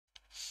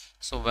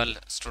So well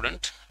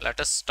student,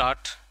 let us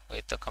start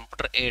with the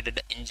computer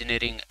aided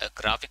engineering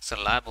graphics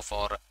lab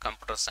for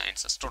computer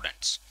science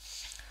students.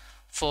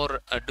 For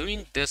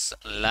doing this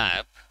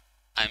lab,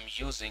 I'm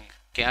using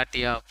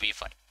CATIA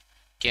V5.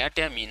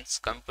 CATIA means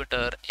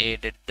computer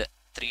aided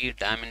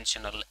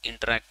three-dimensional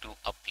interactive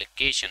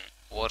application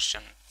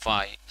version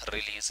 5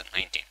 release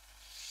 19.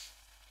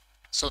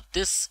 So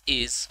this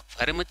is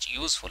very much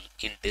useful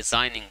in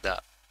designing the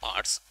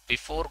parts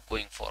before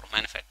going for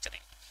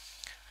manufacturing.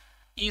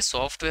 ಈ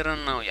software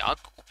ಅನ್ನು ನಾವು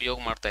ಯಾಕೆ ಉಪಯೋಗ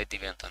ಮಾಡ್ತಾ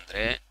ಇದ್ದೀವಿ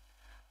ಅಂತಂದರೆ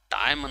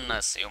ಟೈಮನ್ನು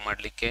save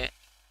ಮಾಡಲಿಕ್ಕೆ,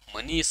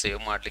 ಮನಿ ಸೇವ್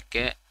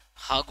ಮಾಡಲಿಕ್ಕೆ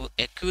ಹಾಗೂ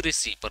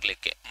ಎಕ್ಯುರೇಸಿ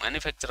ಬರಲಿಕ್ಕೆ,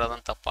 ಮ್ಯಾನುಫ್ಯಾಕ್ಚರ್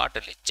ಆದಂಥ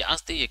ಪಾರ್ಟಲ್ಲಿ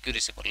ಜಾಸ್ತಿ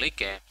ಎಕ್ಯುರೇಸಿ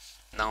ಬರಲಿಕ್ಕೆ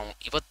ನಾವು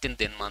ಇವತ್ತಿನ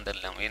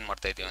ದಿನಮಾನದಲ್ಲಿ ನಾವು ಏನು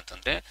ಮಾಡ್ತಾ ಇದ್ದೀವಿ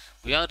ಅಂತಂದರೆ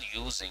we are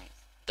using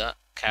the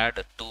CAD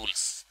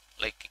tools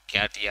like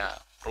CATIA,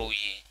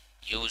 ಪ್ರೋಯಿ,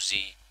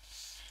 UG,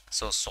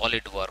 so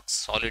solid works,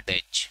 solid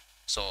edge,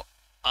 so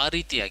ಆ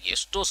ರೀತಿಯಾಗಿ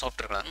ಎಷ್ಟೋ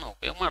ಸಾಫ್ಟ್ವೇರ್ಗಳನ್ನು ನಾವು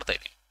ಉಪಯೋಗ ಮಾಡ್ತಾ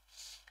ಇದ್ದೀವಿ.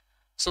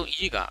 ಸೊ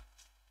ಈಗ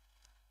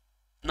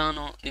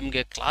ನಾನು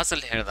ನಿಮಗೆ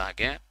ಕ್ಲಾಸಲ್ಲಿ ಹೇಳಿದ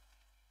ಹಾಗೆ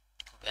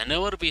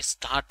whenever we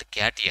start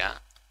CATIA,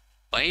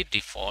 by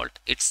default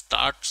it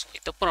starts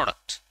with a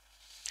product.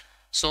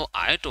 So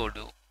I told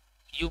you,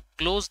 you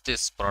close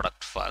this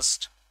product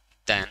first,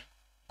 then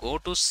go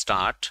to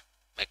start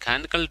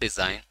mechanical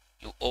design,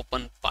 you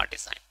open part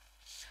design.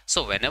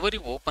 So whenever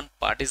you open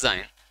part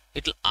design,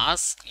 it will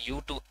ask you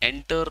to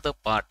enter the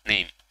part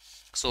name.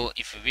 So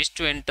if you wish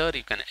to enter,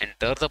 you can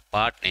enter the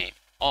part name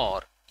or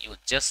you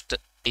just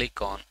click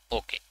on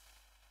OK.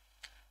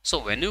 So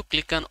when you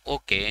click on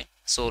OK,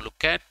 so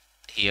look at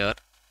here,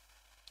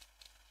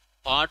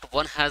 part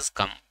 1 has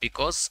come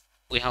because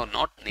we have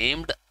not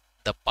named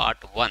the part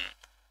 1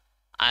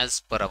 as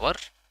per our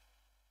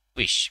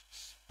wish.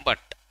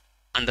 But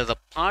under the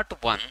part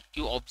 1,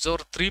 you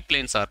observe three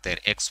planes are there: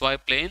 XY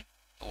plane,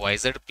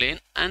 YZ plane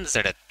and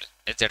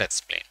ZX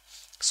plane.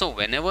 So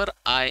whenever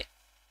I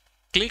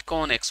click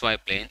on XY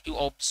plane, you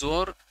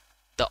observe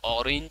the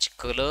orange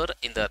color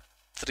in the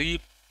three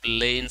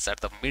planes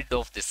at the mid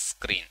of this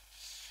screen.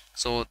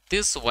 So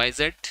this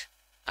YZ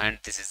and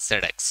this is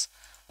ZX.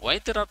 Why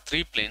there are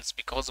three planes?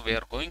 Because we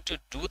are going to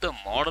do the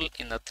model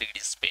in the 3D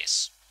space.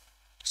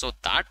 So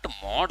that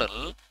model,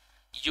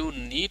 you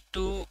need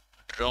to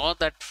draw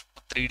that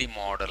 3D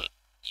model.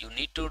 You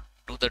need to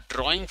do the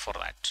drawing for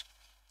that.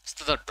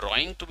 So the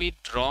drawing to be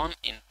drawn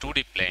in 2D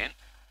plane,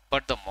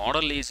 but the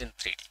model is in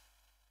 3D.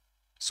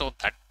 So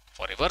that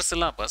for your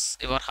syllabus,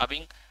 you are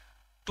having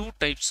two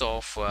types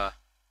of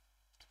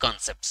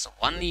concepts.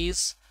 One is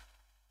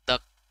the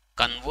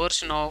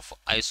conversion of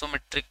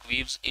isometric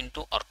views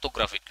into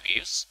orthographic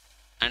views,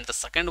 and the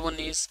second one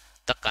is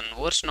the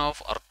conversion of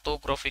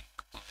orthographic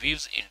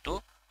views into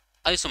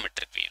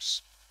isometric views.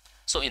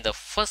 So in the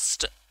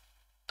first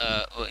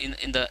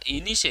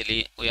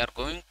initially we are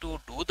going to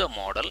do the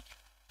model,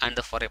 and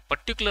for a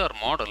particular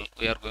model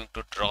we are going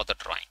to draw the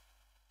drawing.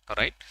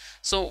 Alright,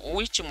 so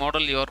which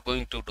model you are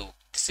going to do?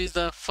 This is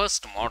the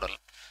first model.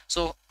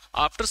 So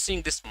after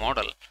seeing this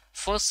model,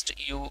 first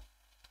you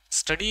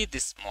study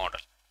this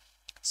model.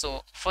 So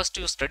first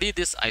you study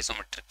this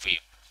isometric view.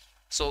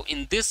 So in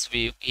this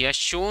view he has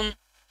shown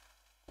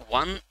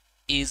one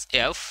is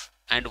F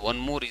and one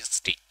more is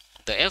T.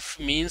 The F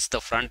means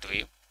the front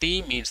view,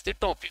 T means the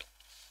top view.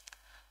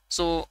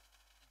 So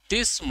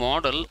this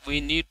model we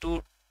need to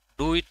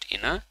do it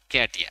in a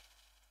CATIA.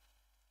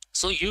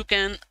 So you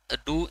can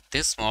do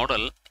this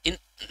model in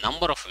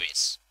number of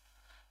ways.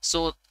 So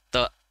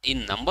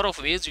in number of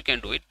ways you can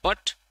do it,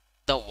 but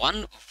the one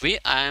way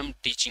I am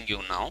teaching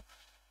you now,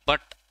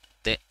 but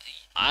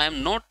I am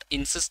not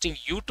insisting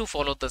you to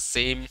follow the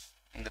same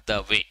the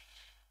way.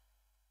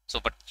 So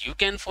but you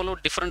can follow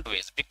different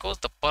ways because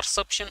the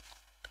perception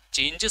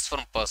changes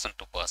from person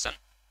to person,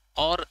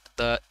 or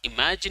the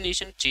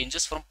imagination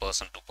changes from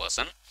person to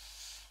person.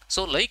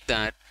 So like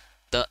that,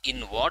 in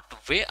what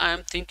way I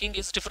am thinking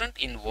is different,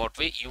 in what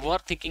way you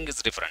are thinking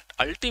is different.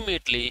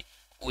 Ultimately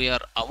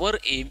our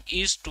aim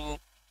is to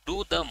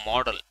do the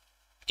model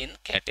in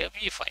CATIA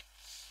V5.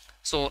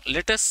 So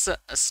let us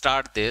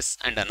start this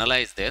and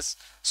analyze this.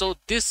 So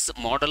this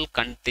model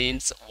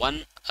contains one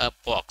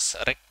box,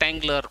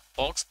 rectangular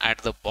box at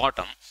the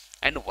bottom,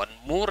 and one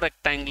more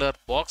rectangular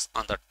box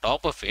on the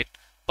top of it,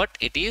 but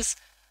it is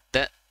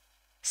the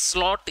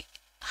slot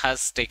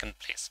has taken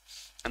place.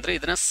 ಅಂದ್ರೆ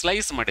ಇದನ್ನ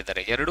slice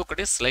ಮಾಡಿದ್ದಾರೆ, ಎರಡು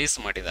ಕಡೆ slice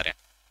ಮಾಡಿದ್ದಾರೆ.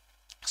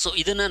 So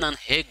ಇದನ್ನ ನಾನು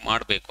ಹೇಗೆ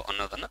ಮಾಡಬೇಕು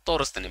ಅನ್ನೋದನ್ನ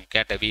ತೋರಿಸ್ತೇನೆ ನಿಮ್ಮ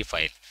CATIA V5.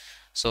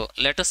 So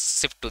let us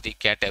shift to the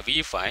CATIA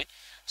V5.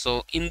 So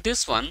in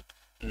this one,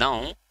 now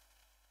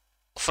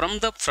from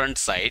the front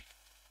side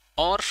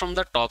or from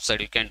the top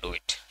side you can do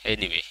it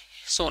anyway.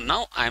 So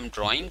now I am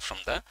drawing from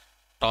the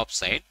top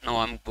side. Now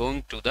I am going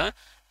to the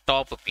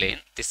top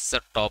plane. This is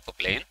a top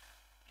plane.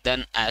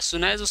 Then as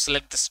soon as you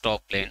select this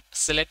top plane,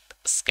 select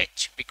sketch,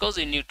 because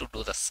you need to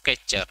do the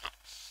sketcher now.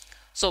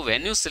 So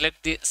when you select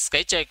the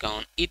sketch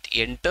icon, it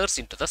enters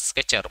into the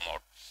sketcher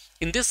mode.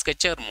 In this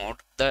sketcher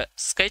mode, the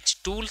sketch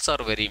tools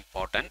are very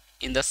important.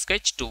 In the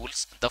sketch tools,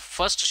 the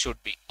first should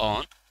be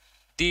on,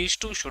 these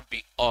two should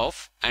be off,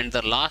 and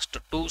the last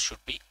two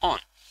should be on.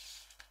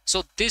 So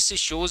this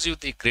shows you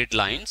the grid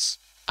lines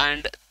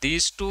and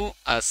these two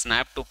are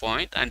snap to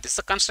point, and this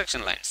is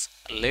construction lines.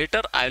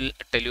 Later I'll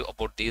tell you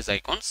about these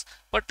icons,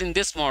 but in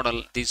this model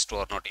these two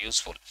are not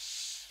useful.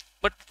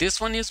 But this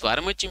one is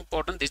very much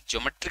important, this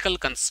geometrical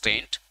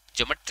constraint.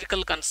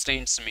 Geometrical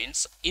constraints means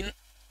in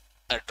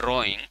a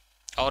drawing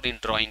or in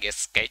drawing a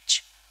sketch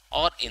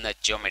or in a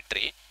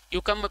geometry, you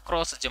come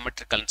across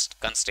geometrical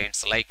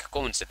constraints like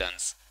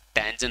coincidence,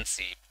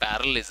 tangency,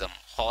 parallelism,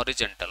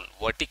 horizontal,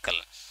 vertical.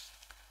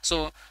 So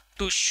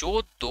to show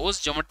those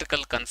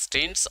geometrical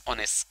constraints on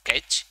a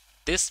sketch,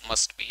 this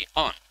must be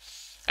on.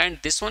 And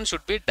this one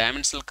should be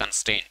dimensional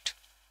constraint.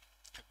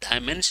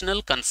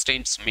 Dimensional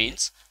constraints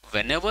means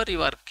whenever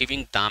you are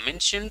giving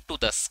dimension to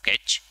the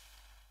sketch,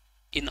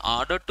 in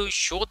order to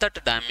show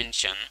that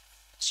dimension,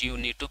 you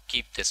need to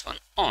keep this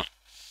one on.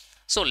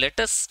 So let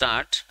us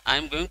start. I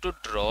am going to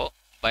draw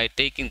by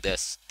taking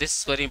this. This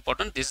is very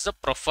important. This is a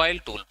profile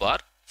toolbar.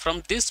 From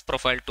this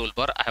profile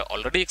toolbar, I have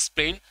already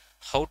explained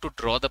how to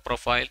draw the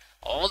profile.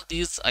 All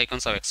these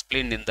icons are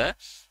explained in the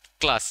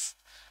class.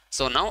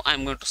 So now I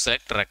am going to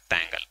select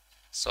rectangle.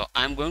 So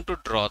I am going to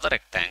draw the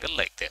rectangle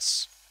like this.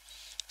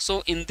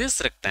 So in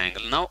this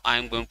rectangle, now I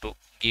am going to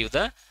give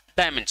the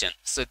dimension.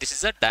 So this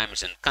is a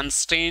dimension.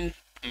 Constraint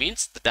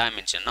means the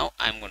dimension. Now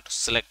I am going to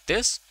select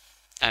this.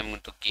 I am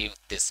going to give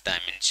this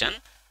dimension,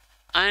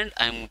 and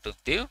I am going to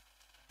give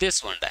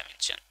this one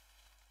dimension.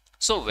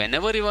 So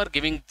whenever you are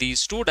giving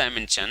these two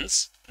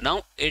dimensions, now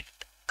it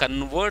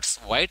converts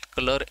white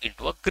color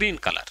into a green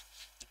color.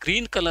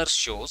 Green color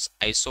shows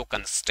iso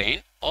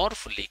constraint or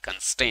fully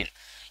constrained.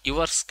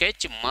 Your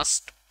sketch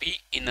must be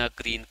in a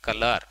green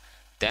color.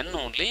 Then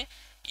only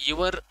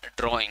your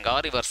drawing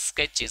or your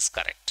sketch is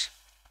correct,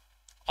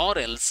 or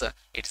else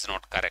it is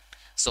not correct.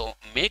 So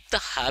make the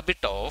habit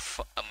of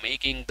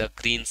making the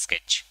green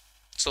sketch.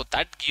 So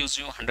that gives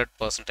you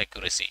 100%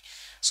 accuracy.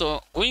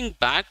 So going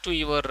back to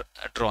your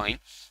drawing.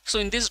 So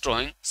in this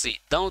drawing, see,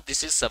 now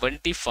this is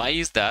 75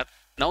 is there.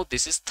 Now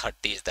this is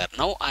 30 is there.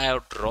 Now I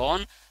have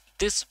drawn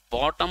this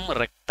bottom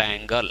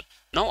rectangle.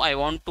 Now I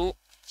want to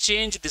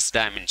change this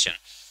dimension,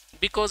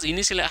 because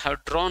initially I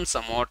have drawn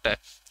somewhat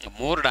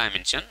more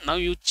dimension. Now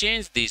you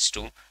change these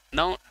two.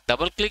 Now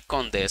double click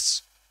on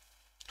this.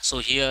 So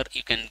here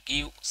you can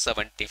give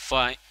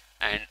 75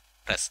 and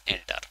press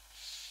enter.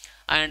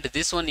 And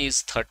this one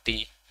is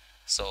 30.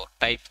 So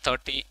type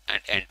 30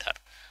 and enter.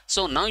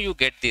 So now you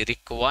get the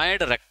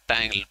required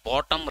rectangle,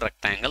 bottom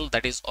rectangle,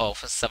 that is of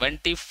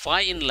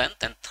 75 in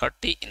length and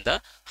 30 in the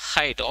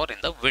height or in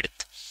the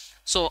width.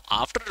 So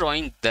after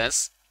drawing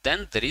this,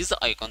 then there is the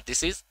icon.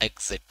 This is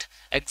exit.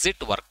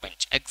 Exit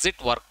workbench.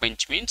 Exit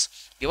workbench means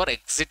you are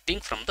exiting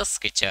from the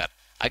sketcher.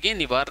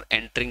 Again you are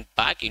entering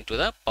back into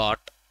the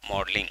part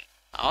modeling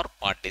or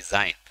part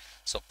design.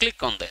 So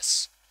click on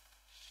this.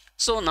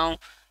 So now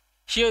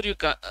here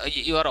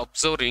you are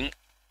observing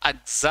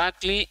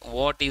exactly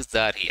what is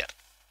there here,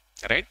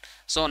 right?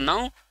 So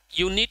now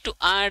you need to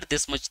add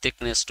this much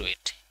thickness to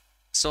it.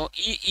 So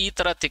ಈ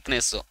ತರ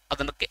thickness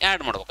ಅದಕ್ಕೆ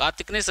add ಮಾಡಬೇಕು. ಆ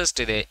thickness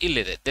ಎಷ್ಟಿದೆ?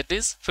 ಇಲ್ಲಿದೆ. That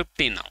is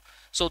 15 now.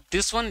 So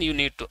this one you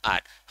need to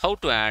add. How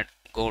to add?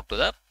 Go to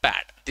the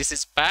pad. This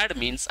is pad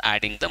means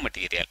adding the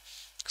material.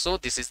 So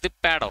this is the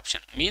pad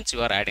option, means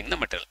you are adding the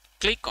material.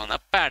 Click on the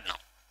pad now.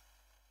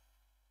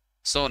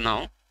 So now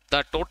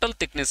the total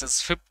thickness is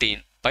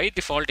 15. By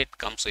default it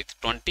comes with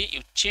 20.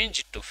 You change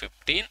it to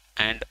 15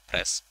 and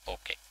press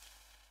OK.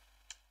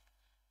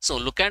 So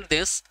look at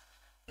this.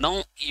 Now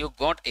you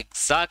got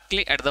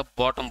exactly at the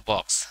bottom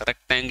box,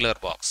 rectangular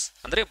box.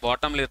 Andre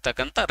bottom li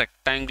irtakanta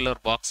rectangular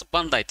box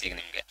ಬಂದಾಯ್ತು ಈಗ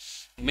ನಿಮಗೆ.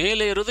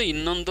 ಮೇಲೆ ಇರೋದು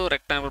ಇನ್ನೊಂದು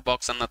rectangular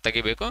box ಅನ್ನು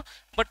ತೆಗಿಬೇಕು,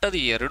 but ಅದು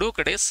ಎರಡೂ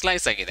ಕಡೆ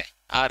ಸ್ಲೈಸ್ ಆಗಿದೆ.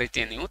 ಆ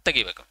ರೀತಿ ನೀವು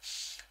ತೆಗಿಬೇಕು.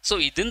 ಸೊ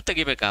ಇದನ್ನ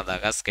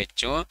ತೆಗಿಬೇಕಾದಾಗ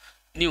ಸ್ಕೆಚ್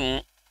ನೀವು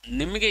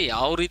ನಿಮಗೆ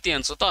ಯಾವ ರೀತಿ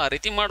ಅನ್ಸುತ್ತೋ ಆ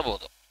ರೀತಿ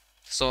ಮಾಡ್ಬೋದು.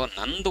 ಸೊ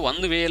ನಂದು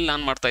ಒಂದು ವೇಯಲ್ಲಿ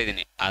ನಾನು ಮಾಡ್ತಾ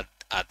ಇದ್ದೀನಿ,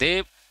 ಅದೇ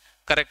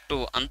ಕರೆಕ್ಟು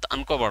ಅಂತ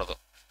ಅನ್ಕೋಬಾರ್ದು.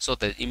 So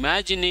the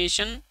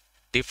imagination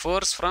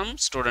differs from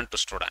student to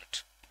student,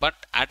 but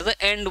at the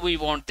end we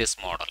want this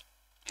model,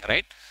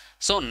 right?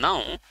 So now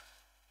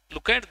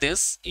look at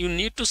this. You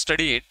need to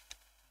study it.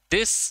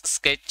 This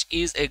sketch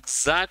is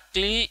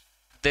exactly,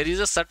 there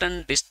is a certain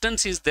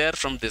distance is there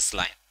from this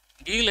line.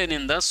 ಈ line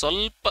ಇಂದ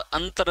ಸ್ವಲ್ಪ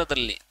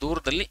ಅಂತರದಲ್ಲಿ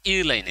ದೂರದಲ್ಲಿ ಈ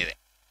line ಇದೆ,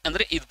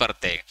 ಅಂದ್ರೆ ಇದು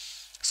ಬರುತ್ತೆ.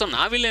 ಸೊ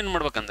ನಾವಿಲ್ಲಿ ಏನು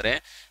ಮಾಡ್ಬೇಕಂದ್ರೆ,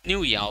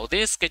 ನೀವು ಯಾವುದೇ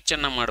ಸ್ಕೆಚ್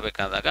ಅನ್ನ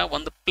ಮಾಡಬೇಕಾದಾಗ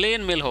ಒಂದು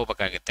ಪ್ಲೇನ್ ಮೇಲೆ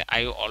ಹೋಗಬೇಕಾಗುತ್ತೆ. I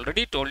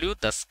already told you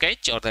the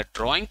sketch are the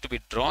drawing to be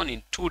drawn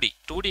in 2D.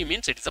 2D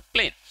means it is a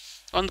plane.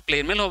 ಒಂದು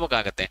ಪ್ಲೇನ್ ಮೇಲೆ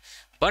ಹೋಗಬೇಕಾಗತ್ತೆ.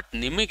 ಬಟ್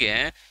ನಿಮಗೆ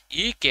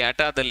ಈ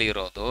ಕ್ಯಾಟಾದಲ್ಲಿ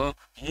ಇರೋದು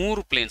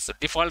 3 ಪ್ಲೇನ್ಸ್,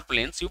 ಡಿಫಾಲ್ಟ್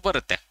ಪ್ಲೇನ್ಸ್ ಇವು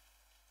ಬರುತ್ತೆ.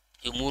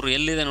 ಇವು 3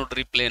 ಎಲ್ಲಿದೆ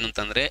ನೋಡ್ರಿ ಪ್ಲೇನ್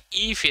ಅಂತಂದ್ರೆ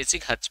ಈ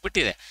ಫೇಸಿಗೆ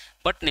ಹಚ್ಚಿಬಿಟ್ಟಿದೆ.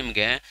 ಬಟ್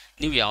ನಿಮಗೆ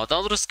ನೀವು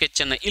ಯಾವುದಾದ್ರೂ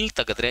ಸ್ಕೆಚನ್ನು ಇಲ್ಲಿ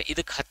ತೆಗೆದ್ರೆ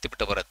ಇದಕ್ಕೆ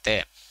ಹತ್ತಿಬಿಟ್ಟು ಬರುತ್ತೆ.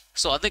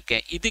 ಸೊ ಅದಕ್ಕೆ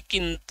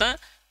ಇದಕ್ಕಿಂತ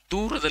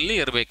ದೂರದಲ್ಲಿ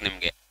ಇರಬೇಕು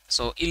ನಿಮಗೆ.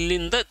 ಸೊ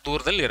ಇಲ್ಲಿಂದ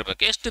ದೂರದಲ್ಲಿ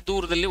ಇರಬೇಕು. ಎಷ್ಟು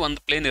ದೂರದಲ್ಲಿ ಒಂದು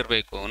ಪ್ಲೇನ್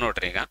ಇರಬೇಕು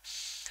ನೋಡ್ರಿ ಈಗ.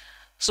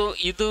 ಸೊ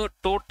ಇದು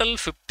ಟೋಟಲ್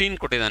 15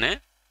 ಕೊಟ್ಟಿದ್ದಾನೆ,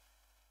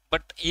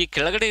 ಬಟ್ ಈ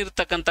ಕೆಳಗಡೆ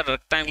ಇರ್ತಕ್ಕಂಥ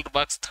ರೆಕ್ಟಾಂಗ್ಯುಲರ್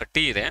ಬಾಕ್ಸ್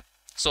 30 ಇದೆ.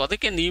 ಸೊ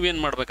ಅದಕ್ಕೆ ನೀವೇನು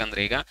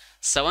ಮಾಡ್ಬೇಕಂದ್ರೆ ಈಗ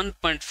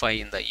 7.5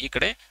 ಇಂದ ಈ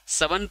ಕಡೆ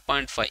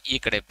 7.5 ಈ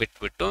ಕಡೆ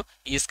ಬಿಟ್ಬಿಟ್ಟು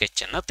ಈ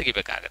ಸ್ಕೆಚನ್ನು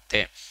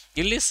ತೆಗಿಬೇಕಾಗತ್ತೆ.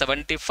 ಇಲ್ಲಿ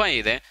 75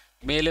 ಇದೆ,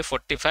 ಮೇಲೆ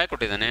 45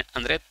 ಕೊಟ್ಟಿದ್ದಾನೆ,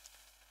 ಅಂದರೆ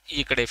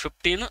ಈ ಕಡೆ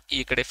 15 ಈ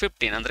ಕಡೆ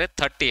 15 ಅಂದರೆ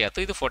 30 ಆಯಿತು,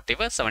 ಇದು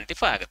 45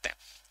 75 ಆಗುತ್ತೆ.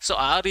 ಸೊ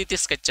ಆ ರೀತಿ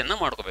ಸ್ಕೆಚನ್ನು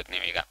ಮಾಡ್ಕೋಬೇಕು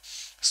ನೀವೀಗ.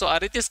 ಸೊ ಆ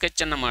ರೀತಿ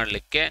ಸ್ಕೆಚನ್ನು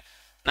ಮಾಡಲಿಕ್ಕೆ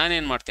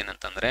ನಾನೇನು ಮಾಡ್ತೀನಿ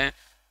ಅಂತಂದರೆ,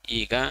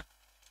 ಈಗ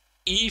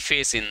ಈ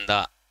ಫೇಸಿಂದ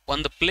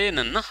ಒಂದು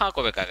ಪ್ಲೇನನ್ನು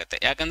ಹಾಕೋಬೇಕಾಗತ್ತೆ.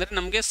 ಯಾಕಂದರೆ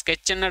ನಮಗೆ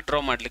ಸ್ಕೆಚನ್ನು ಡ್ರಾ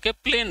ಮಾಡಲಿಕ್ಕೆ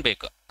ಪ್ಲೇನ್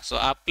ಬೇಕು. ಸೊ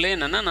ಆ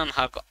ಪ್ಲೇನನ್ನು ನಾನು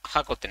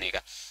ಹಾಕೋತೀನಿ. ಈಗ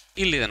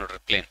ಇಲ್ಲಿದೆ ನೋಡ್ರಿ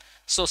plane.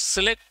 So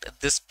select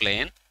this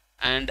plane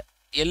and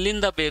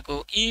ಎಲ್ಲಿಂದ ಬೇಕು,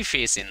 ಈ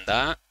ಫೇಸಿಂದ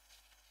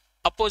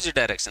opposite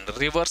direction,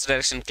 reverse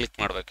direction click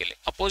ಮಾಡಬೇಕು. ಇಲ್ಲಿ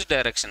ಅಪೋಸಿಟ್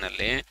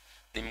ಡೈರೆಕ್ಷನಲ್ಲಿ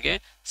ನಿಮಗೆ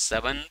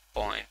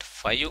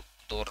 7.5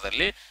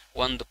 ದೂರದಲ್ಲಿ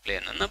ಒಂದು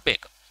ಪ್ಲೇನನ್ನು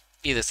ಬೇಕು.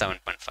 ಇದು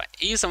 7.5.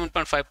 ಈ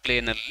 7.5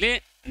 ಪ್ಲೇನಲ್ಲಿ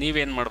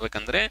ನೀವೇನು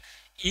ಮಾಡಬೇಕಂದ್ರೆ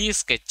ಈ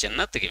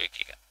ಸ್ಕೆಚನ್ನು ತೆಗಿಬೇಕು.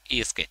 ಈಗ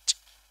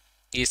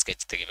ಈ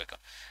ಸ್ಕೆಚ್ ತೆಗಿಬೇಕು.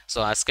 ಸೊ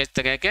ಆ ಸ್ಕೆಚ್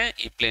ತೆಗಿಯೋಕ್ಕೆ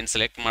ಈ ಪ್ಲೇನ್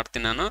ಸೆಲೆಕ್ಟ್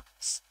ಮಾಡ್ತೀನಿ ನಾನು.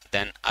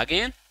 ದೆನ್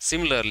ಅಗೇನ್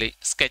ಸಿಮಿಲರ್ಲಿ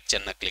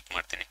ಸ್ಕೆಚನ್ನು ಕ್ಲಿಕ್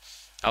ಮಾಡ್ತೀನಿ.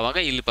 ಆವಾಗ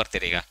ಇಲ್ಲಿ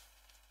ಬರ್ತೀರಿ ಈಗ,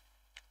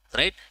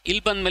 ರೈಟ್.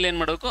 ಇಲ್ಲಿ ಬಂದ ಮೇಲೆ ಏನು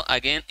ಮಾಡಬೇಕು,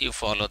 again you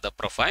follow the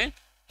profile.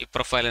 ಈ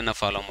ಪ್ರೊಫೈಲನ್ನು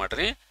ಫಾಲೋ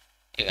ಮಾಡಿರಿ.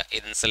 ಈಗ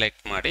ಇದನ್ನು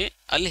ಸೆಲೆಕ್ಟ್ ಮಾಡಿ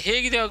ಅಲ್ಲಿ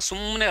ಹೇಗಿದೆ ಅವಾಗ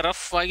ಸುಮ್ಮನೆ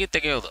ರಫ್ ಆಗಿ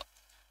ತೆಗೆಯೋದು.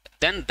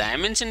 Then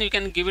dimension you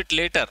can give it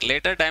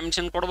later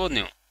dimension ಕೊಡ್ಬೋದು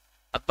ನೀವು,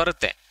 ಅದು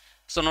ಬರುತ್ತೆ.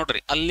 ಸೊ ನೋಡ್ರಿ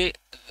ಅಲ್ಲಿ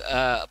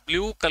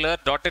ಬ್ಲೂ ಕಲರ್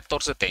ಡಾಟೆಡ್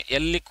ತೋರಿಸುತ್ತೆ,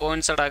 ಎಲ್ಲಿ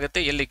ಕೋಇನ್ಸೈಡ್ ಆಗುತ್ತೆ,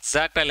 ಎಲ್ಲಿ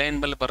ಎಕ್ಸಾಕ್ಟ್ ಲೈನ್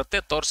ಮೇಲೆ ಬರುತ್ತೆ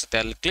ತೋರಿಸುತ್ತೆ.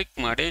 ಅಲ್ಲಿ ಕ್ಲಿಕ್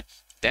ಮಾಡಿ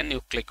then you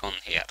click on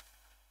here,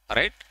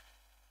 right.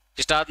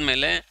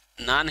 ಇಷ್ಟಾದಮೇಲೆ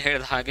ನಾನು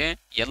ಹೇಳಿದ ಹಾಗೆ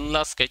ಎಲ್ಲ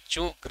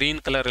ಸ್ಕೆಚ್ಚು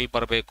ಗ್ರೀನ್ ಕಲರಲ್ಲಿ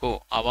ಬರಬೇಕು,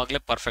 ಆವಾಗಲೇ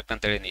ಪರ್ಫೆಕ್ಟ್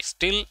ಅಂತ ಹೇಳಿನಿ.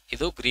 ಸ್ಟಿಲ್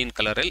ಇದು ಗ್ರೀನ್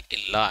ಕಲರಲ್ಲಿ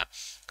ಇಲ್ಲ.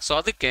 ಸೊ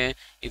ಅದಕ್ಕೆ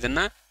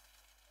ಇದನ್ನು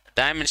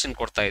ಡೈಮೆನ್ಷನ್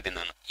ಕೊಡ್ತಾ ಇದ್ದೀನಿ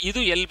ನಾನು. ಇದು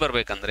ಎಲ್ಲಿ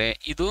ಬರಬೇಕಂದ್ರೆ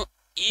ಇದು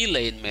ಈ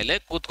ಲೈನ್ ಮೇಲೆ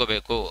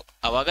ಕೂತ್ಕೋಬೇಕು.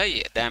 ಆವಾಗ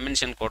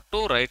ಡೈಮೆನ್ಷನ್ ಕೊಟ್ಟು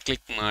ರೈಟ್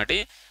ಕ್ಲಿಕ್ ಮಾಡಿ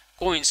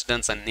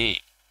ಕೋಇನ್ಸಿಡೆನ್ಸ್ ಅನ್ನಿ.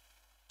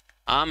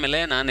 ಆಮೇಲೆ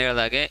ನಾನು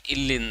ಹೇಳಿದಾಗೆ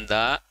ಇಲ್ಲಿಂದ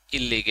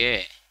ಇಲ್ಲಿಗೆ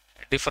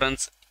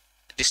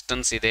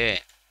ಡಿಸ್ಟೆನ್ಸ್ ಇದೆ.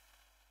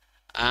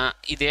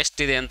 ಇದು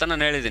ಎಷ್ಟಿದೆ ಅಂತ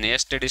ನಾನು ಹೇಳಿದ್ದೀನಿ.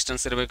 ಎಷ್ಟು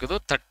ಡಿಸ್ಟೆನ್ಸ್ ಇರಬೇಕು, ಇದು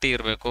 30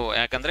 ಇರಬೇಕು.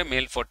 ಯಾಕಂದರೆ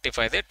ಮೇಲ್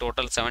 45 ಇದೆ,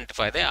 ಟೋಟಲ್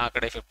 75 ಇದೆ. ಆ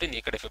ಕಡೆ 15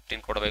 ಈ ಕಡೆ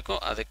 15 ಕೊಡಬೇಕು.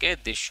 ಅದಕ್ಕೆ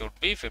ದಿಸ್ ಶುಡ್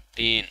ಬಿ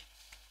 15,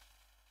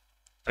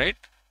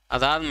 ರೈಟ್.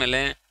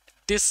 ಅದಾದಮೇಲೆ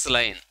ದಿಸ್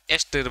ಲೈನ್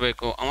ಎಷ್ಟು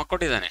ಇರಬೇಕು ಅವ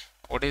ಕೊಟ್ಟಿದ್ದಾನೆ.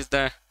 What is the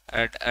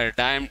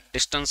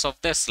distance of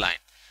this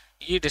line?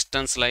 ಈ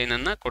ಡಿಸ್ಟೆನ್ಸ್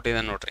ಲೈನನ್ನು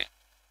ಕೊಟ್ಟಿದ್ದಾನೆ ನೋಡ್ರಿ.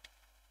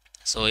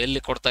 ಸೊ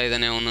ಎಲ್ಲಿ ಕೊಡ್ತಾ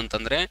ಇದ್ದಾನೆ ಅವನು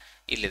ಅಂತಂದರೆ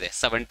ಇಲ್ಲಿದೆ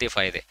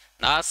 75 ಇದೆ.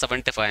 ಆ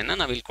 75ನ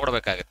ನಾವು ಇಲ್ಲಿ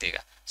ಕೊಡಬೇಕಾಗತ್ತೆ ಈಗ.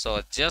 So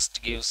just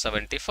give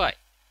 75.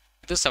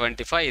 ಇದು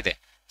 75 ಇದೆ.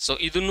 ಸೊ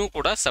ಇದನ್ನು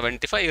ಕೂಡ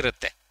 75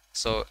 ಇರುತ್ತೆ.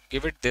 So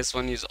give it this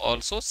one is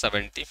also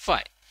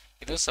 75.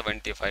 ಇದು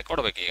 75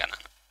 ಕೊಡಬೇಕೀಗ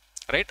ನಾನು,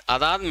 ರೈಟ್.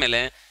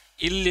 ಅದಾದಮೇಲೆ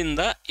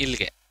ಇಲ್ಲಿಂದ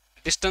ಇಲ್ಲಿಗೆ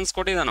ಡಿಸ್ಟೆನ್ಸ್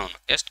ಕೊಟ್ಟಿದ್ದಾನೆ ಅವನು.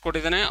 ಎಷ್ಟು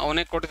ಕೊಟ್ಟಿದ್ದಾನೆ?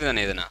 ಅವನೇ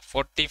ಕೊಟ್ಟಿದ್ದಾನೆ ಇದನ್ನು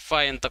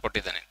 45 ಅಂತ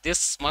ಕೊಟ್ಟಿದ್ದಾನೆ.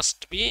 This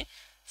must be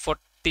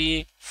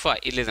 45.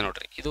 ಇಲ್ಲಿದೆ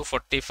ನೋಡ್ರಿ, ಇದು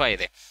 45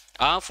 ಇದೆ.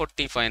 ಆ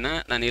 45ನ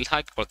ನಾನು ಇಲ್ಲಿ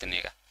ಹಾಕಿಕೊಳ್ತೀನಿ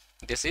ಈಗ.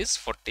 This is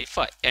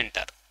 45.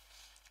 Enter,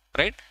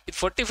 right. ಇದು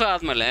 45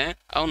 ಆದಮೇಲೆ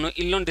ಅವನು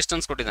ಇಲ್ಲೊಂದು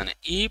ಡಿಸ್ಟೆನ್ಸ್ ಕೊಟ್ಟಿದ್ದಾನೆ.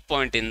 ಈ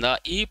ಪಾಯಿಂಟಿಂದ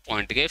ಈ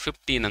ಪಾಯಿಂಟ್ಗೆ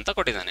 15 ಅಂತ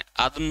ಕೊಟ್ಟಿದ್ದಾನೆ.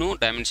 ಅದನ್ನು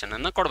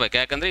ಡೈಮೆನ್ಷನನ್ನು ಕೊಡಬೇಕು,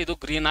 ಯಾಕಂದರೆ ಇದು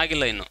ಗ್ರೀನ್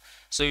ಆಗಿಲ್ಲ ಇನ್ನು.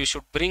 So you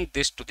should bring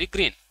this to the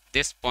green.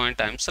 This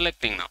point I am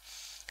selecting ನಾವು.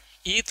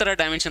 ಈ ಥರ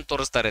ಡೈಮೆನ್ಷನ್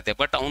ತೋರಿಸ್ತಾ ಇರುತ್ತೆ,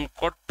 ಬಟ್ ಅವ್ನು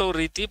ಕೊಟ್ಟೋ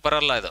ರೀತಿ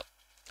ಬರಲ್ಲ ಇದು.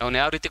 ಅವನು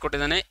ಯಾವ ರೀತಿ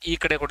ಕೊಟ್ಟಿದ್ದಾನೆ, ಈ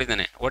ಕಡೆ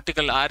ಕೊಟ್ಟಿದ್ದಾನೆ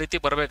ವರ್ಟಿಕಲ್. ಆ ರೀತಿ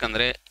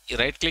ಬರಬೇಕಂದ್ರೆ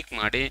ರೈಟ್ ಕ್ಲಿಕ್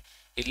ಮಾಡಿ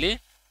ಇಲ್ಲಿ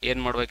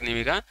ಏನು ಮಾಡ್ಬೇಕು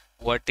ನೀವೀಗ,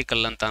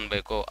 ವರ್ಟಿಕಲ್ ಅಂತ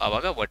ಅನ್ಬೇಕು.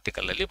 ಆವಾಗ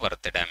ವರ್ಟಿಕಲಲ್ಲಿ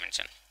ಬರುತ್ತೆ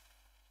ಡೈಮೆನ್ಷನ್.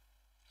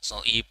 ಸೊ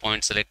ಈ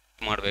ಪಾಯಿಂಟ್ ಸೆಲೆಕ್ಟ್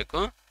ಮಾಡಬೇಕು,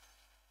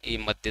 ಈ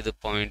ಮಧ್ಯದ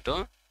ಪಾಯಿಂಟು.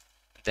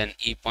 ದೆನ್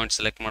ಈ ಪಾಯಿಂಟ್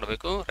ಸೆಲೆಕ್ಟ್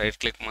ಮಾಡಬೇಕು, ರೈಟ್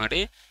ಕ್ಲಿಕ್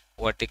ಮಾಡಿ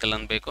ವರ್ಟಿಕಲ್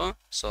ಅನ್ಬೇಕು.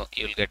 So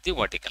you will get the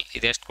vertical.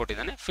 ಇದು ಎಷ್ಟು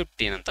ಕೊಟ್ಟಿದ್ದಾನೆ?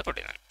 15 ಅಂತ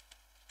ಕೊಟ್ಟಿದ್ದಾನೆ.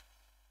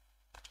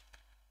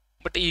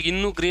 ಬಟ್ ಈಗ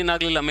ಇನ್ನೂ ಗ್ರೀನ್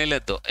ಆಗಲಿಲ್ಲ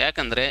ಮೇಲೆದ್ದು,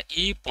 ಯಾಕಂದರೆ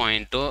ಈ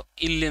ಪಾಯಿಂಟು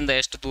ಇಲ್ಲಿಂದ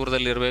ಎಷ್ಟು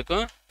ದೂರದಲ್ಲಿ ಇರಬೇಕು,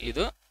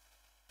 ಇದು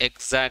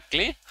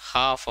ಎಕ್ಸಾಕ್ಟ್ಲಿ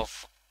ಹಾಫ್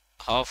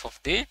ಆಫ್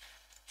ದಿ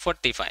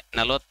 45,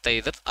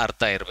 45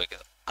 ಅರ್ಧ ಇರಬೇಕು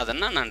ಇದು.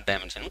 ಅದನ್ನು ನಾನು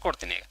ಡೈಮೆನ್ಷನ್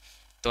ಕೊಡ್ತೀನಿ ಈಗ.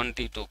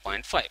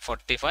 22.5,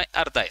 45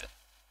 ಅರ್ಧ ಇದು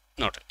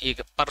ನೋಡ್ರಿ.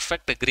 ಈಗ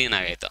perfect green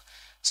ಆಗೈತು.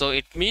 So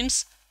it means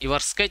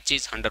your sketch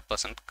is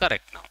 100%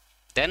 correct ನಾವು.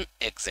 Then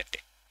exit.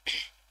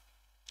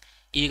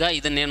 ಈಗ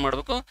ಇದನ್ನೇನು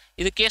ಮಾಡಬೇಕು,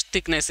 ಇದಕ್ಕೆ ಎಷ್ಟು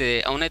ಥಿಕ್ನೆಸ್ ಇದೆ,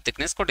 ಅವನೇ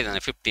ಥಿಕ್ನೆಸ್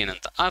ಕೊಟ್ಟಿದ್ದಾನೆ 15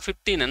 ಅಂತ. ಆ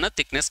 15ಅನ್ನು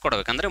ಥಿಕ್ನೆಸ್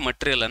ಕೊಡಬೇಕಂದ್ರೆ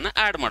ಮಟೀರಿಯಲನ್ನು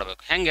ಆ್ಯಡ್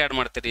ಮಾಡಬೇಕು. ಹೆಂಗೆ ಆ್ಯಡ್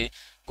ಮಾಡ್ತೀರಿ?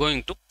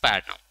 ಗೋಯಿಂಗ್ ಟು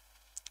ಪ್ಯಾಡ್ ನಾವು.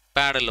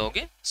 ಪ್ಯಾಡಲ್ಲಿ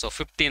ಹೋಗಿ, ಸೊ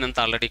 15 ಅಂತ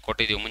ಆಲ್ರೆಡಿ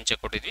ಕೊಟ್ಟಿದ್ದೀವಿ, ಮುಂಚೆ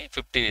ಕೊಟ್ಟಿದ್ವಿ,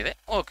 15 ಇದೆ,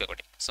 ಓಕೆ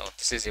ಕೊಡಿ. ಸೊ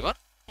ದಿಸ್ ಈಸ್ ಯುವರ್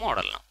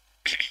ಮಾಡಲ್ ನಾವು.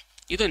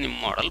 ಇದು ನಿಮ್ಮ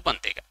ಮಾಡಲ್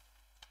ಬಂತು ಈಗ.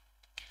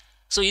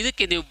 ಸೊ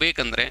ಇದಕ್ಕೆ ನೀವು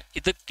ಬೇಕಂದರೆ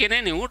ಇದಕ್ಕೇ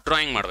ನೀವು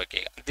ಡ್ರಾಯಿಂಗ್ ಮಾಡಬೇಕು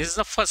ಈಗ. ದಿಸ್ ಇಸ್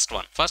ದ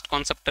ಫಸ್ಟ್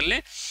ಕಾನ್ಸೆಪ್ಟಲ್ಲಿ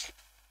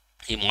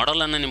ಈ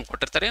ಮಾಡಲನ್ನು ನಿಮ್ಗೆ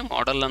ಕೊಟ್ಟಿರ್ತಾರೆ,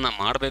 ಮಾಡಲನ್ನು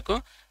ಮಾಡಬೇಕು.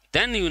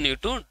 Then you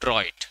need to draw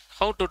it.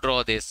 How to draw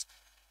this?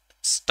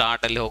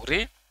 ಸ್ಟಾರ್ಟಲ್ಲಿ ಹೋಗ್ರಿ,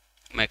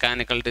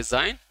 mechanical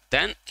design,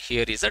 then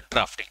here is a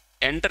drafting.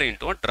 Enter in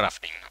to a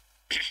drafting ನಾವು.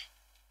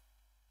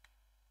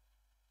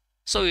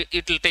 So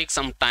it will take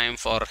some time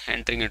for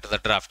entering in to the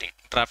drafting.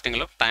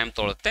 ಡ್ರಾಫ್ಟಿಂಗಲ್ಲಿ time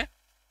ತೊಗೊಳುತ್ತೆ.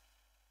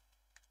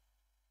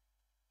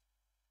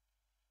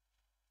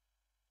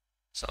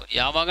 So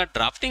ಯಾವಾಗ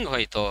drafting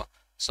ಹೋಯ್ತೋ,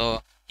 so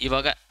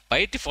ಇವಾಗ by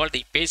default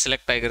ಈ page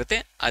select ಆಗಿರುತ್ತೆ.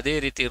 ಅದೇ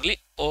ರೀತಿ ಇರಲಿ,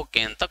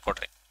 okay ಅಂತ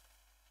ಕೊಡ್ರಿ.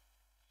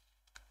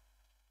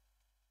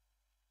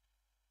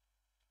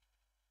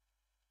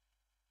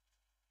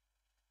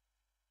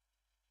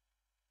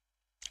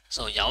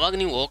 ಸೊ ಯಾವಾಗ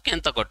ನೀವು ಓಕೆ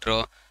ಅಂತ ಕೊಟ್ಟರು,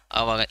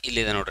 ಆವಾಗ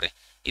ಇಲ್ಲಿದೆ ನೋಡ್ರಿ,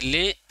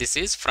 ಇಲ್ಲಿ ದಿಸ್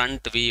ಈಸ್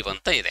ಫ್ರಂಟ್ ವೀವ್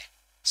ಅಂತ ಇದೆ.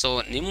 ಸೊ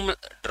ನಿಮ್ಮ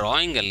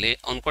ಡ್ರಾಯಿಂಗಲ್ಲಿ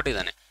ಅವ್ನು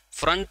ಕೊಟ್ಟಿದ್ದಾನೆ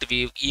ಫ್ರಂಟ್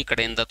ವ್ಯೂ ಈ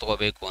ಕಡೆಯಿಂದ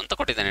ತಗೋಬೇಕು ಅಂತ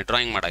ಕೊಟ್ಟಿದ್ದಾನೆ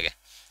ಡ್ರಾಯಿಂಗ್ ಮಾಡೋಕ್ಕೆ.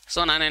 ಸೊ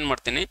ನಾನೇನು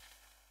ಮಾಡ್ತೀನಿ,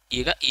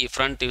 ಈಗ ಈ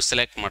ಫ್ರಂಟ್ ವ್ಯೂ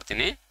ಸೆಲೆಕ್ಟ್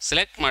ಮಾಡ್ತೀನಿ.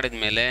 ಸೆಲೆಕ್ಟ್ ಮಾಡಿದ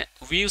ಮೇಲೆ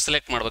ವ್ಯೂ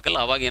ಸೆಲೆಕ್ಟ್ ಮಾಡಬೇಕಲ್ಲ,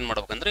 ಅವಾಗ ಏನು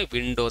ಮಾಡ್ಬೇಕಂದ್ರೆ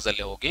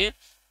ವಿಂಡೋಸಲ್ಲಿ ಹೋಗಿ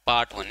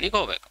ಪಾರ್ಟ್ 1ಗೆ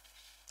ಹೋಗಬೇಕು.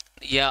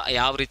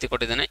 ಯಾವ ರೀತಿ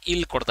ಕೊಟ್ಟಿದ್ದಾನೆ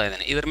ಇಲ್ಲಿ ಕೊಡ್ತಾ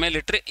ಇದ್ದಾನೆ. ಇದ್ರ ಮೇಲೆ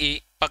ಇಟ್ಟರೆ ಈ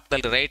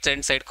ಪಕ್ಕದಲ್ಲಿ ರೈಟ್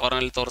ಸೈಡ್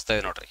ಕಾರ್ನರಲ್ಲಿ ತೋರಿಸ್ತಾ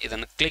ಇದೆ ನೋಡ್ರಿ,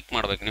 ಇದನ್ನು ಕ್ಲಿಕ್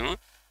ಮಾಡ್ಬೇಕು ನೀವು.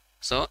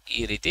 ಸೊ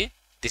ಈ ರೀತಿ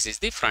this is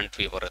the front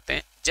view ಬರುತ್ತೆ.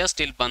 ಜಸ್ಟ್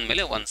ಇಲ್ಲಿ ಬಂದ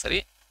ಮೇಲೆ ಒಂದ್ಸರಿ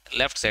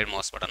ಲೆಫ್ಟ್ ಸೈಡ್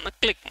ಮೌಸ್ ಬಟನ್ನ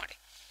ಕ್ಲಿಕ್ ಮಾಡಿ.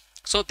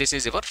 So this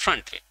is your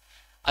front view.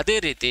 ಅದೇ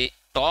ರೀತಿ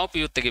ಟಾಪ್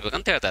ವ್ಯೂ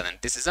ತೆಗಿಬೇಕಂತ ಹೇಳ್ತಾ ಇದ್ದಾನೆ.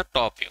 This is a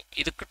top view.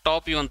 ಇದಕ್ಕೆ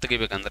ಟಾಪ್ ವ್ಯೂ ಅಂತ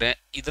ತೆಗಿಬೇಕಂದ್ರೆ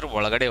ಇದ್ರ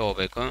ಒಳಗಡೆ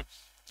ಹೋಗಬೇಕು.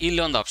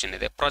 ಇಲ್ಲಿ ಒಂದು ಆಪ್ಷನ್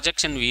ಇದೆ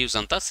ಪ್ರೊಜೆಕ್ಷನ್ ವ್ಯೂಸ್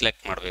ಅಂತ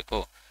ಸೆಲೆಕ್ಟ್ ಮಾಡಬೇಕು.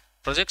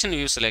 ಪ್ರೊಜೆಕ್ಷನ್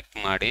ವ್ಯೂ ಸೆಲೆಕ್ಟ್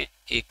ಮಾಡಿ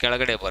ಈ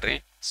ಕೆಳಗಡೆ ಬರ್ರಿ.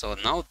 So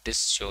now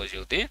this shows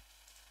you the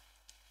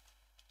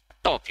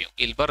top view.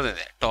 ಇಲ್ಲಿ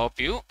ಬರೆದಿದೆ top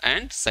view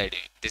and side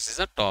view. This is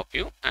a top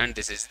view and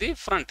this is the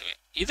front view.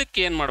 ಇದಕ್ಕೆ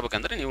ಏನು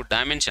ಮಾಡ್ಬೇಕಂದ್ರೆ ನೀವು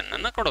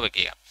ಡೈಮೆನ್ಷನನ್ನು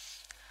ಕೊಡಬೇಕೀಗ.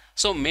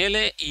 ಸೊ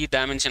ಮೇಲೆ ಈ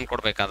ಡೈಮೆನ್ಷನ್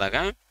ಕೊಡಬೇಕಾದಾಗ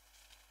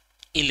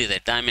ಇಲ್ಲಿದೆ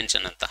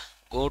ಡೈಮೆನ್ಷನ್ ಅಂತ.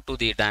 Go to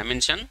the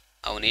dimension.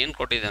 ಅವನೇನು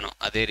ಕೊಟ್ಟಿದ್ದಾನೋ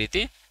ಅದೇ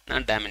ರೀತಿ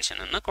ನಾನು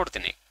ಡೈಮೆನ್ಷನನ್ನು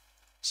ಕೊಡ್ತೀನಿ.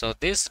 ಸೊ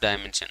ದಿಸ್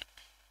ಡೈಮೆನ್ಷನ್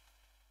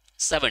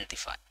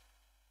 75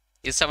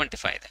 ಇದು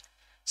 75 ಇದೆ.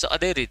 ಸೊ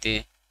ಅದೇ ರೀತಿ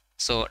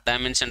ಸೊ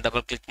ಡೈಮೆನ್ಷನ್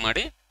ಡಬಲ್ ಕ್ಲಿಕ್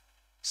ಮಾಡಿ.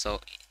 So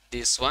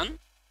this one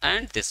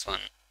and this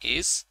one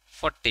is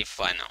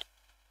 45 ನಾವು.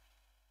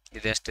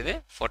 ಇದೆಷ್ಟಿದೆ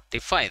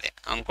 45 ಇದೆ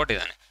ಅವ್ನು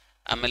ಕೊಟ್ಟಿದ್ದಾನೆ.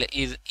 ಆಮೇಲೆ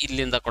ಇದು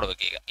ಇಲ್ಲಿಂದ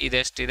ಕೊಡ್ಬೇಕು. ಈಗ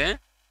ಇದೆಷ್ಟಿದೆ,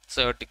 so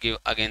to give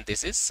again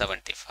this is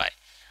 75.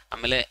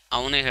 ಆಮೇಲೆ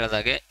ಅವನೇ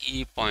ಹೇಳಿದಾಗೆ ಈ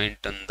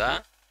ಪಾಯಿಂಟಿಂದ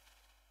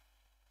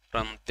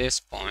ಫ್ರಮ್ ದಿಸ್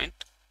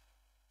ಪಾಯಿಂಟ್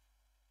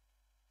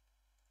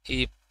ಈ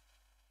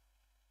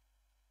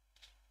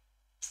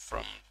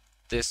ಫ್ರಮ್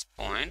ದಿಸ್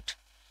ಪಾಯಿಂಟ್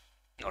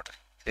ನೋಡ್ರಿ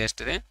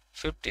ಇದೆಷ್ಟಿದೆ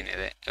 15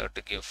 ಇದೆ.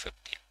 ಟು ಗಿವ್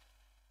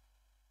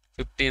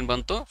 15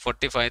 ಬಂತು,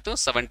 45 ಆಯಿತು,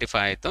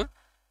 75 ಆಯಿತು.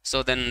 So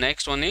then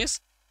next one is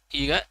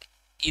ಈಗ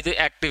ಇದು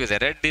ಆ್ಯಕ್ಟಿವ್ ಇದೆ,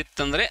 ರೆಡ್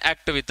ಇತ್ತಂದರೆ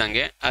ಆ್ಯಕ್ಟಿವ್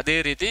ಇದ್ದಂಗೆ. ಅದೇ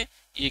ರೀತಿ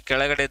ಈ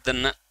ಕೆಳಗಡೆ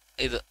ಇದನ್ನು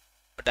ಇದು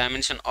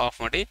ಡೈಮೆನ್ಷನ್ ಆಫ್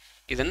ಮಾಡಿ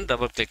ಇದನ್ನು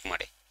ಡಬಲ್ ಕ್ಲಿಕ್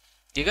ಮಾಡಿ.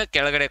 ಈಗ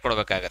ಕೆಳಗಡೆ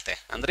ಕೊಡಬೇಕಾಗತ್ತೆ,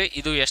 ಅಂದರೆ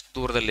ಇದು ಎಷ್ಟು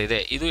ದೂರದಲ್ಲಿದೆ,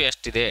 ಇದು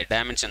ಎಷ್ಟಿದೆ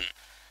ಡೈಮೆನ್ಷನ್.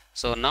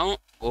 ಸೊ ನಾವು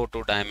go to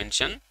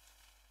dimension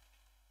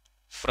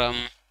from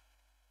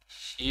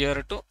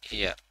here to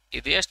here.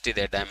 ಇದು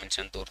ಎಷ್ಟಿದೆ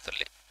ಡೈಮೆನ್ಷನ್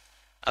ದೂರದಲ್ಲಿ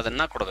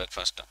ಅದನ್ನು ಕೊಡಬೇಕು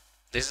ಫಸ್ಟ್.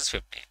 This is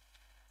 15.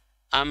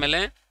 ಆಮೇಲೆ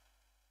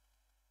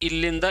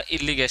ಇಲ್ಲಿಂದ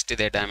ಇಲ್ಲಿಗೆ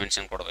ಎಷ್ಟಿದೆ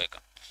ಡೈಮೆನ್ಷನ್ ಕೊಡಬೇಕು,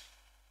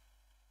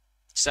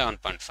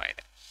 7.5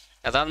 ಇದೆ.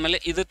 ಅದಾದಮೇಲೆ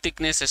ಇದು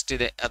ಥಿಕ್ನೆಸ್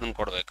ಎಷ್ಟಿದೆ ಅದನ್ನು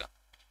ಕೊಡಬೇಕು.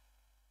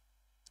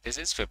 This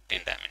is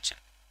 15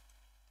 dimension,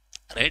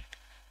 right.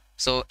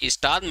 So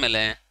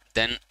ಇಷ್ಟಾದಮೇಲೆ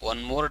then one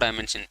more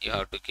dimension you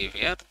have to give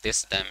here.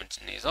 This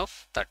dimension is of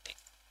 30.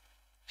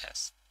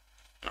 S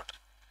ನೋಡ್ರಿ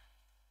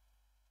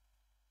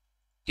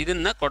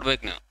ಇದನ್ನು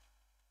ಕೊಡ್ಬೇಕು ನೀವು.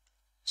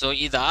 ಸೊ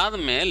ಇದಾದ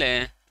ಮೇಲೆ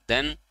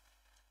then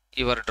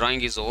your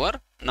drawing is over.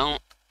 ನಾವು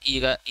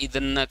ಈಗ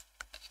ಇದನ್ನು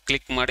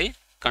ಕ್ಲಿಕ್ ಮಾಡಿ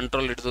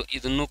ಕಂಟ್ರೋಲ್ ಹಿಡಿದು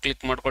ಇದನ್ನು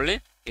ಕ್ಲಿಕ್ ಮಾಡ್ಕೊಳ್ಳಿ.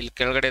 ಇಲ್ಲಿ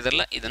ಕೆಳಗಡೆ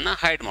ಇದೆಲ್ಲ ಇದನ್ನು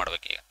ಹೈಡ್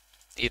ಮಾಡ್ಬೇಕು. ಈಗ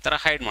ಈ ಥರ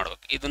ಹೈಡ್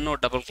ಮಾಡ್ಬೇಕು. ಇದನ್ನು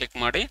ಡಬಲ್ ಕ್ಲಿಕ್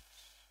ಮಾಡಿ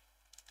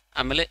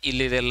ಆಮೇಲೆ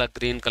ಇಲ್ಲಿದೆಲ್ಲ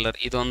ಗ್ರೀನ್ ಕಲರ್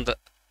ಇದೊಂದು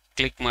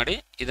ಕ್ಲಿಕ್ ಮಾಡಿ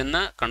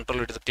ಇದನ್ನು ಕಂಟ್ರೋಲ್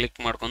ಹಿಡಿದು ಕ್ಲಿಕ್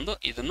ಮಾಡ್ಕೊಂಡು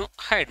ಇದನ್ನು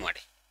ಹೈಡ್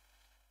ಮಾಡಿ.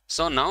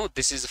 ಸೊ ನಾವು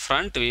this is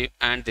front view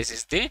and this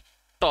is the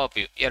top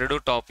view. ಎರಡು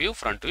ಟಾಪ್ ವ್ಯೂ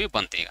ಫ್ರಂಟ್ ವ್ಯೂ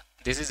ಬಂತು. ಈಗ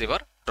ದಿಸ್ ಈಸ್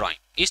ಯುವರ್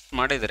ಡ್ರಾಯಿಂಗ್. ಇಷ್ಟು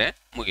ಮಾಡಿದರೆ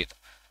ಮುಗೀತು.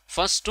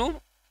 ಫಸ್ಟು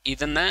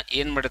ಇದನ್ನು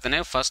ಏನು ಮಾಡಿರ್ತಾನೆ,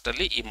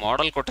 ಫಸ್ಟಲ್ಲಿ ಈ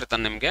ಮಾಡೆಲ್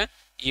ಕೊಟ್ಟಿರ್ತಾನೆ ನಿಮಗೆ.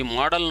 ಈ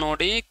ಮಾಡೆಲ್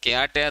ನೋಡಿ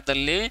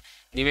ಕ್ಯಾಟ್ಯಾದಲ್ಲಿ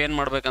ನೀವೇನು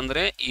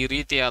ಮಾಡಬೇಕಂದ್ರೆ ಈ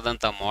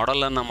ರೀತಿಯಾದಂಥ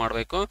ಮಾಡೆಲನ್ನು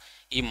ಮಾಡಬೇಕು.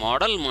 ಈ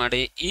ಮಾಡೆಲ್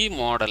ಮಾಡಿ ಈ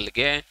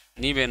ಮಾಡೆಲ್ಗೆ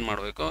ನೀವೇನು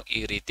ಮಾಡಬೇಕು,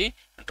 ಈ ರೀತಿ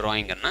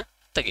ಡ್ರಾಯಿಂಗನ್ನು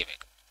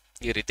ತೆಗಿಬೇಕು.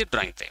 ಈ ರೀತಿ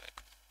ಡ್ರಾಯಿಂಗ್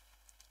ತೆಗಿಬೇಕು.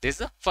 This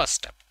the first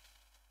step.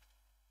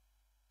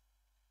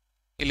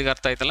 ಇಲ್ಲಿಗೆ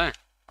ಅರ್ಥ ಆಯ್ತಲ್ಲ?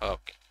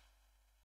 ಓಕೆ.